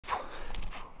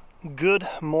Good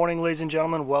morning, ladies and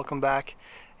gentlemen. Welcome back.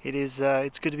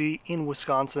 It's good to be in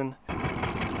Wisconsin.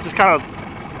 This is kind of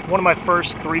one of my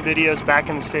first 3 videos back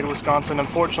in the state of Wisconsin.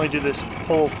 Unfortunately, due to this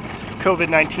whole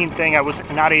COVID-19 thing, I was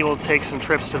not able to take some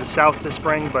trips to the south this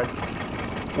spring, but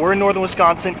we're in northern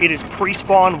Wisconsin. It is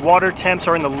pre-spawn. Water temps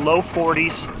are in the low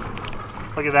 40s.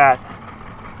 Look at that.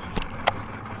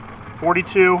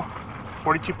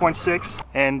 42.6,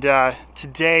 and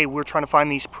today we're trying to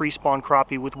find these pre-spawn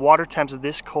crappie. With water temps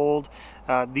this cold,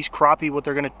 these crappie, what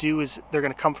they're going to do is they're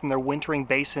going to come from their wintering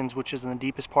basins, which is in the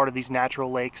deepest part of these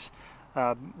natural lakes,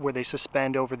 where they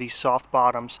suspend over these soft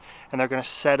bottoms, and they're going to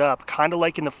set up, kind of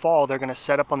like in the fall, they're going to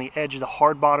set up on the edge of the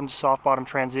hard bottom to soft bottom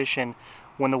transition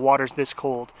when the water's this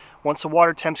cold. Once the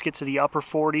water temps get to the upper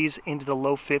 40s into the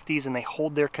low 50s and they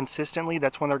hold there consistently,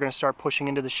 that's when they're going to start pushing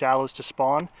into the shallows to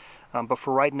spawn. But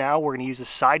for right now, we're going to use the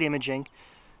side imaging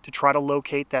to try to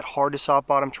locate that hard to soft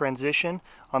bottom transition.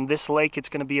 On this lake, it's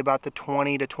going to be about the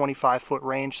 20 to 25 foot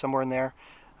range, somewhere in there.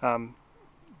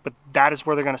 But that is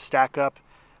where they're going to stack up.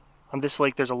 On this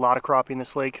lake, there's a lot of crappie in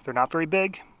this lake. They're not very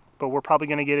big, but we're probably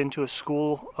going to get into a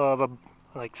school of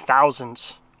like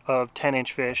thousands of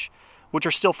 10-inch fish, which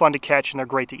are still fun to catch and they're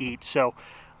great to eat. So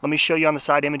let me show you on the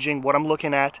side imaging what I'm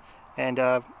looking at. And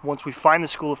once we find the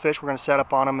school of fish, we're going to set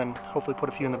up on them and hopefully put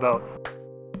a few in the boat.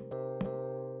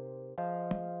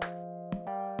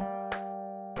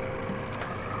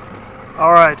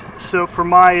 All right, so for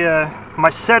my my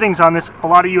settings on this, a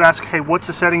lot of you ask, hey, what's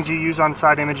the settings you use on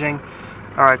side imaging?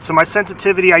 All right, so my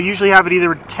sensitivity, I usually have it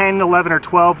either 10, 11, or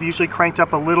 12, usually cranked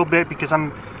up a little bit because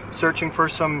I'm searching for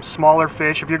some smaller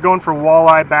fish. If you're going for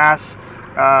walleye, bass,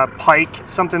 pike,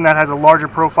 something that has a larger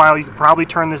profile, you could probably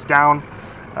turn this down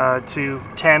to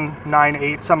 10, 9,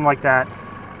 8, something like that.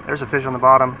 There's a fish on the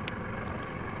bottom.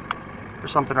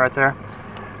 There's something right there.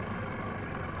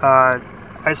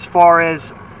 As far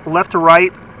as left to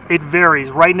right, it varies.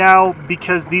 Right now,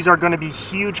 because these are going to be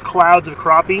huge clouds of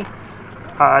crappie,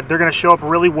 they're going to show up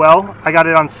really well. I got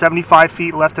it on 75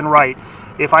 feet left and right.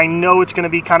 If I know it's going to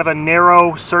be kind of a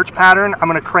narrow search pattern, I'm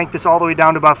going to crank this all the way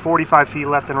down to about 45 feet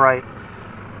left and right.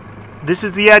 This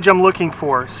is the edge I'm looking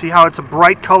for. See how it's a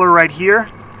bright color right here?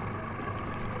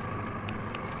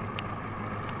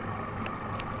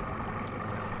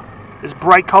 This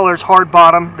bright color is hard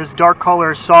bottom, this dark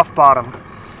color is soft bottom.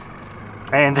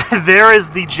 And there is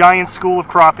the giant school of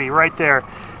crappie right there.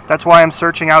 That's why I'm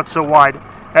searching out so wide.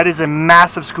 That is a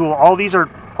massive school. All these are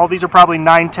probably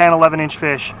 9, 10, 11-inch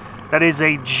fish. That is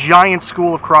a giant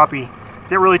school of crappie.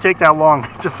 Didn't really take that long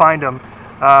to find them.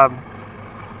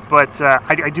 But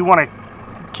I do want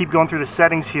to keep going through the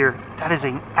settings here. That is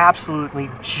an absolutely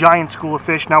giant school of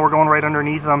fish. Now we're going right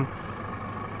underneath them.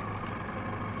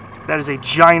 That is a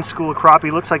giant school of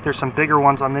crappie. Looks like there's some bigger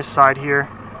ones on this side here.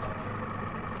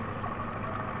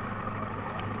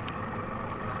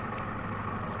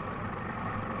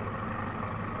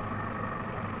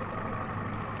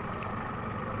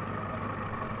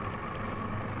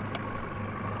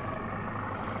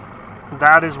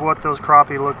 That is what those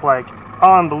crappie look like.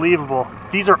 Unbelievable.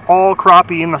 These are all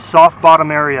crappie in the soft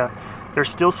bottom area. They're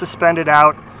still suspended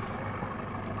out.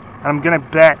 I'm gonna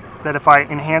bet that if I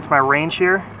enhance my range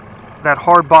here, that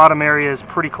hard bottom area is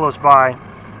pretty close by.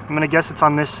 I'm gonna guess it's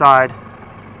on this side.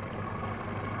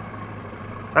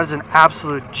 That is an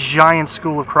absolute giant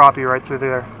school of crappie right through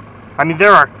there. I mean,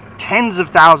 there are tens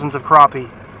of thousands of crappie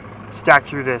stacked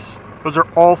through this. Those are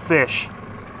all fish.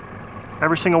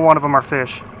 Every single one of them are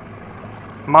fish.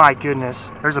 My goodness,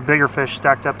 there's a bigger fish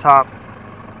stacked up top.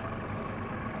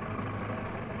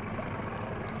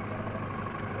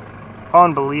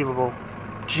 Unbelievable.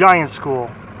 Giant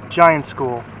school. Giant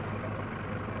school.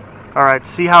 Alright,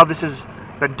 see how this is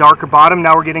the darker bottom?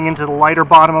 Now we're getting into the lighter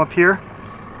bottom up here.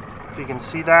 If you can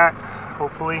see that,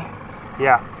 hopefully.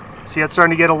 Yeah. See, it's starting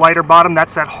to get a lighter bottom.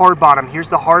 That's that hard bottom. Here's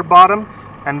the hard bottom,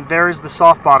 and there's the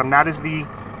soft bottom. That is the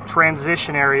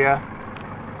transition area.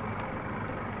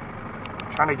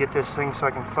 Trying to get this thing so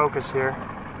I can focus here.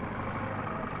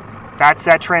 That's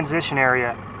that transition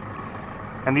area.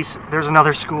 And there's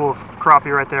another school of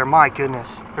crappie right there. My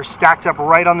goodness. They're stacked up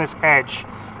right on this edge.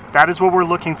 That is what we're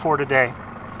looking for today.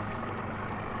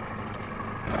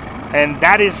 And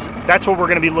that's what we're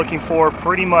going to be looking for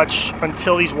pretty much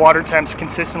until these water temps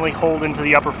consistently hold into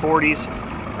the upper 40s.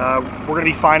 We're going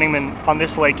to be finding them on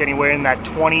this lake anyway in that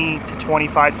 20 to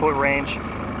 25 foot range.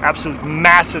 Absolute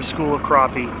massive school of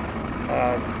crappie.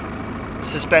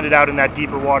 Suspended out in that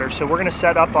deeper water. So we're going to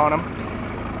set up on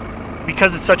them.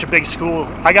 Because it's such a big school,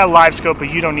 I got a live scope,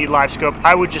 but you don't need live scope.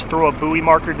 I would just throw a buoy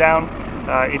marker down.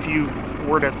 If you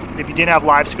if you didn't have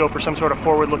live scope or some sort of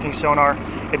forward-looking sonar,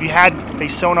 if you had a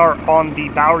sonar on the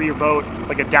bow of your boat,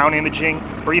 like a down imaging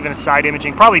or even a side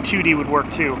imaging, probably 2D would work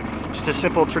too. Just a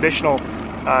simple traditional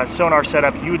sonar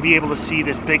setup, you would be able to see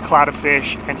this big cloud of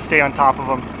fish and stay on top of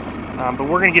them. But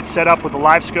we're going to get set up with a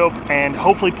live scope and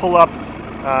hopefully pull up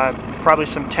probably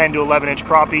some 10 to 11 inch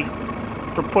crappie,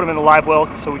 put them in the live well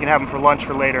so we can have them for lunch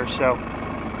for later. So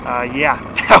yeah,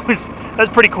 that was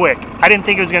pretty quick. I didn't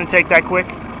think it was going to take that quick.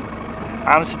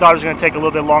 I honestly thought it was going to take a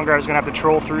little bit longer. I was going to have to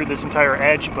troll through this entire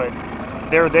edge, but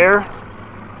they're there.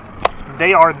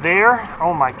 They are there.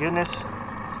 Oh my goodness.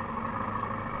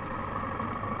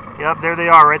 Yep, there they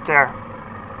are right there.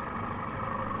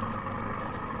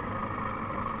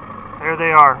 There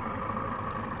they are.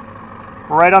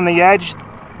 Right on the edge,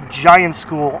 giant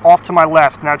school off to my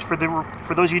left. Now for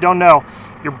those of you who don't know,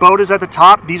 your boat is at the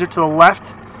top. These are to the left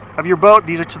of your boat.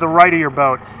 These are to the right of your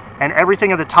boat. And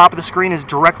everything at the top of the screen is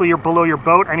directly below your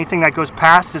boat. Anything that goes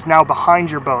past is now behind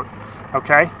your boat.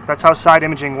 Okay? That's how side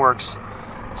imaging works.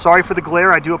 Sorry for the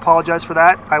glare. I do apologize for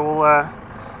that.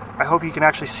 I hope you can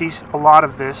actually see a lot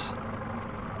of this.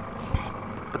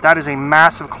 But that is a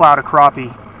massive cloud of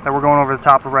crappie that we're going over the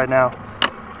top of right now.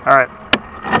 Alright,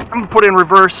 I'm going to put it in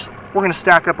reverse. We're going to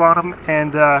stack up on them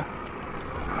and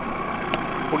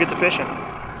we'll get to fishing.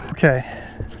 Okay,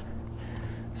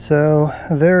 so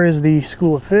there is the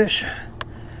school of fish,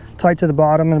 tight to the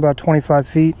bottom and about 25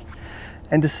 feet.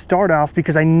 And to start off,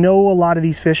 because I know a lot of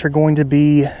these fish are going to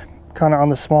be kind of on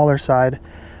the smaller side,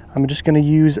 I'm just going to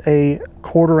use a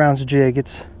 1/4 ounce jig.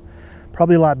 It's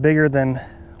probably a lot bigger than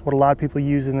what a lot of people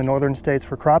use in the northern states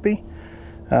for crappie.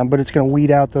 But it's going to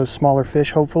weed out those smaller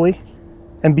fish, hopefully.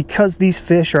 And because these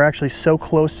fish are actually so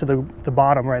close to the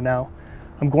bottom right now,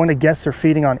 I'm going to guess they're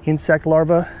feeding on insect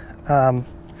larvae.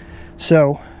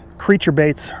 So creature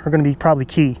baits are going to be probably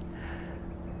key.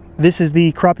 This is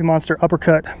the Crappie Montster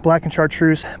Uppercut Black and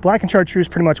Chartreuse. Black and Chartreuse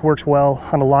pretty much works well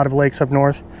on a lot of lakes up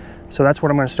north. So that's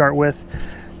what I'm going to start with.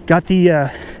 Got the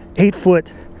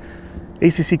 8-foot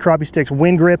ACC Crappie Stix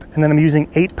wind grip, and then I'm using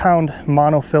 8-pound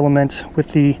monofilament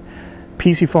with the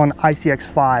PC Fun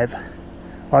ICX5.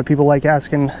 A lot of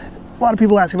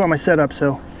people ask about my setup,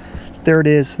 so there it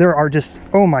is. There are just,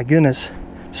 oh my goodness,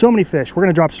 so many fish. We're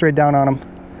gonna drop straight down on them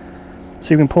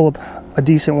so you can pull up a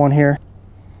decent one here.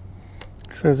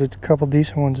 So there's a couple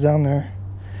decent ones down there.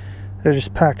 They're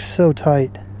just packed so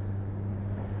tight.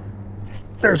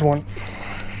 There's one.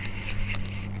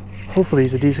 Hopefully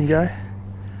he's a decent guy.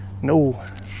 No,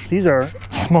 these are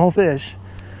small fish.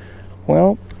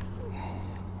 Well,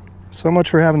 so much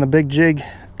for having the big jig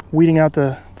weeding out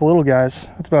the little guys.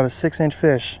 That's about a 6-inch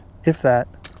fish, if that.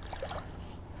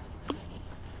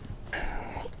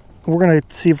 We're gonna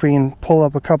see if we can pull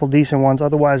up a couple decent ones.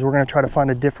 Otherwise, we're gonna try to find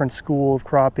a different school of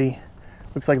crappie.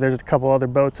 Looks like there's a couple other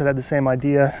boats that had the same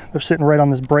idea. They're sitting right on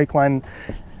this break line.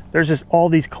 There's just all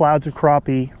these clouds of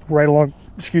crappie right along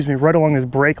this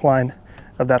break line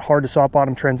of that hard to soft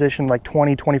bottom transition, like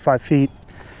 20-25 feet.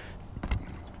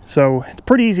 So it's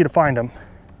pretty easy to find them.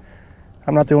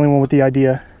 I'm not the only one with the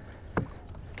idea.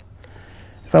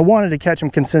 If I wanted to catch them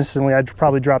consistently, I'd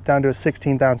probably drop down to a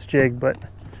 16th ounce jig, but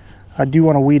I do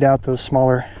want to weed out those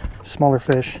smaller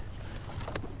fish.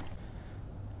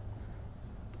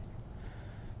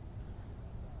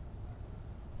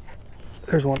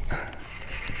 There's one.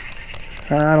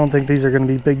 I don't think these are going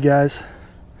to be big guys.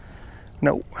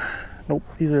 Nope,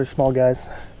 these are small guys.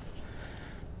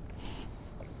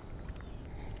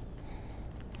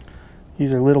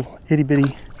 These are little itty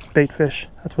bitty bait fish.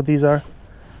 That's what these are.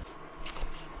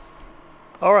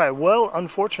 All right, well,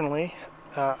 unfortunately,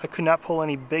 I could not pull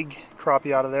any big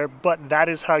crappie out of there, but that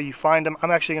is how you find them.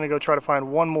 I'm actually going to go try to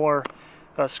find one more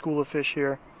school of fish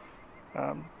here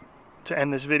to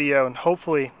end this video, and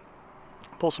hopefully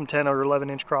pull some 10 or 11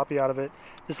 inch crappie out of it.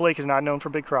 This lake is not known for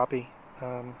big crappie,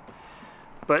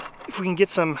 but if we can get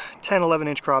some 10, 11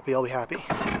 inch crappie, I'll be happy.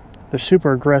 They're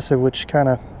super aggressive, which kind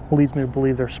of leads me to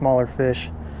believe they're smaller fish.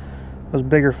 Those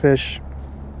bigger fish,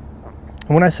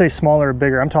 and when I say smaller or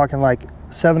bigger, I'm talking like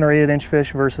 7 or 8 inch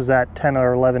fish versus that 10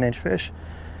 or 11 inch fish.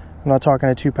 I'm not talking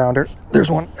a 2-pounder.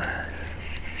 There's one.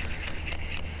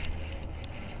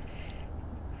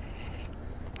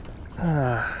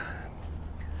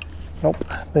 Nope,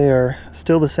 they are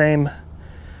still the same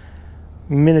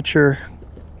miniature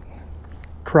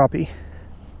crappie.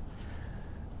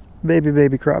 Baby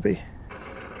crappie.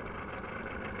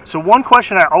 So one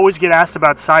question I always get asked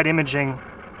about side imaging,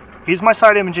 is my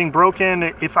side imaging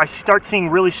broken if I start seeing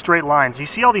really straight lines? You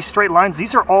see all these straight lines?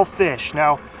 These are all fish.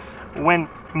 Now, when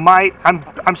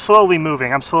I'm slowly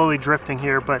moving, I'm slowly drifting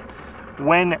here, but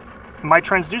when my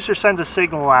transducer sends a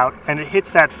signal out and it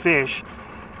hits that fish,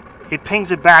 it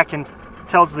pings it back and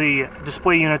tells the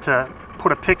display unit to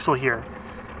put a pixel here.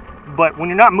 But when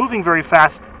you're not moving very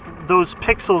fast, those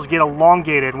pixels get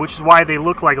elongated, which is why they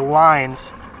look like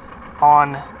lines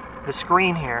on the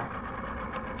screen here.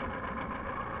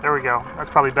 There we go. That's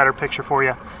probably a better picture for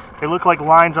you. They look like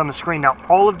lines on the screen. Now,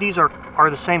 all of these are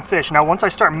the same fish. Now, once I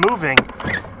start moving,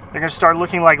 they're going to start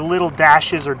looking like little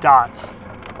dashes or dots.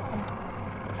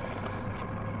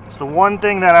 So the one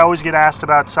thing that I always get asked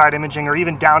about side imaging or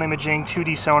even down imaging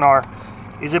 2D sonar,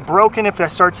 is it broken if I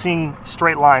start seeing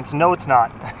straight lines? No, it's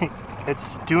not.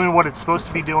 It's doing what it's supposed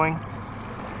to be doing.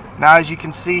 Now, as you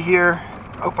can see here,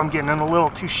 oh, I'm getting in a little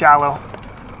too shallow.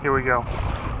 Here we go.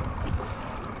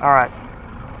 All right.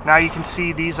 Now you can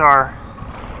see these are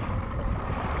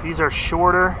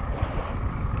shorter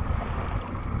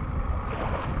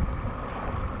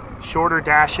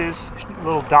dashes,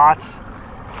 little dots,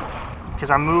 because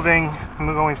I'm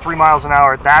going 3 miles an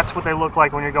hour. That's what they look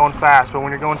like when you're going fast, but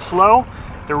when you're going slow,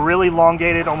 they're really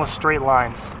elongated, almost straight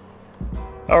lines.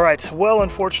 All right, well,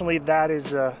 unfortunately,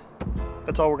 that's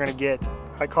all we're gonna get.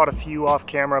 I caught a few off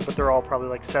camera, but they're all probably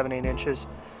like 7-8 inches.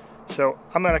 So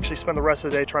I'm gonna actually spend the rest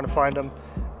of the day trying to find them.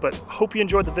 But hope you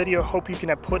enjoyed the video. Hope you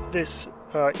can put this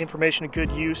information to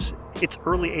good use. It's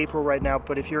early April right now,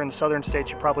 but if you're in the southern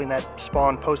states, you're probably in that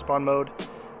post-spawn mode.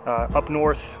 Up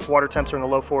north, water temps are in the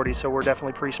low 40s, so we're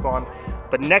definitely pre-spawn.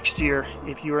 But next year,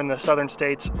 if you're in the southern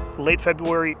states, late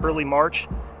February, early March,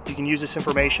 you can use this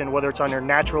information, whether it's on your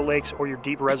natural lakes or your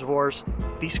deep reservoirs.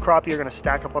 These crappie are gonna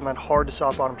stack up on that hard to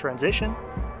soft bottom transition.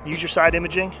 Use your side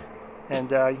imaging,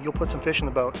 and you'll put some fish in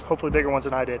the boat, hopefully bigger ones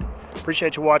than I did.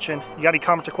 Appreciate you watching. You got any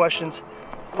comments or questions,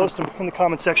 post them in the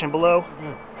comment section below.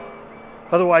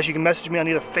 Otherwise, you can message me on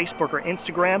either Facebook or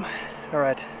Instagram. All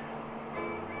right.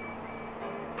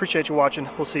 Appreciate you watching.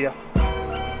 We'll see ya.